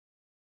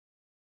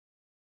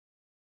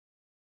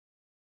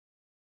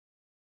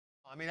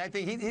I mean, I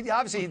think he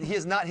obviously he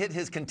has not hit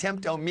his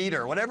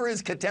contempt-o-meter. Whatever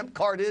his contempt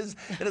card is,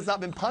 it has not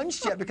been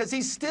punched yet because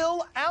he's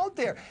still out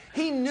there.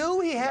 He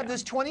knew he had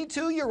this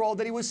 22-year-old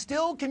that he was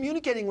still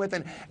communicating with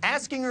and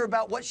asking her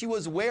about what she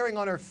was wearing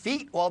on her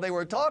feet while they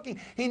were talking.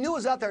 He knew it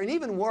was out there. And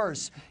even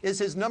worse is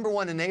his #1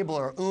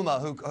 enabler,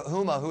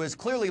 Huma, who has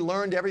clearly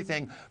learned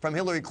everything from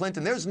Hillary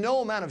Clinton. There's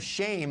no amount of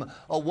shame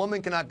a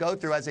woman cannot go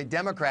through as a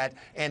Democrat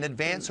and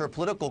advance her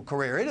political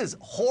career. It is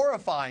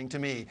horrifying to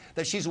me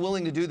that she's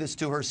willing to do this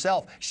to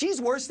herself.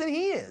 She's worse than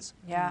he is.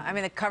 Yeah, I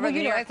mean, the cover of the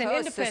New York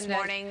Post this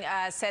morning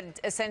said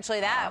essentially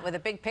that, with a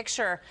big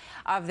picture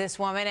of this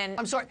woman. And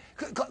I'm sorry,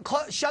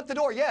 shut the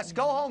door. Yes,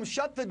 go home,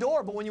 shut the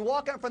door. But when you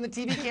walk out from the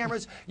TV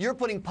cameras, you're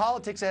putting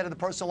politics ahead of the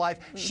personal life.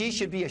 She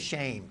should be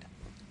ashamed.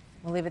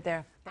 We'll leave it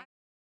there.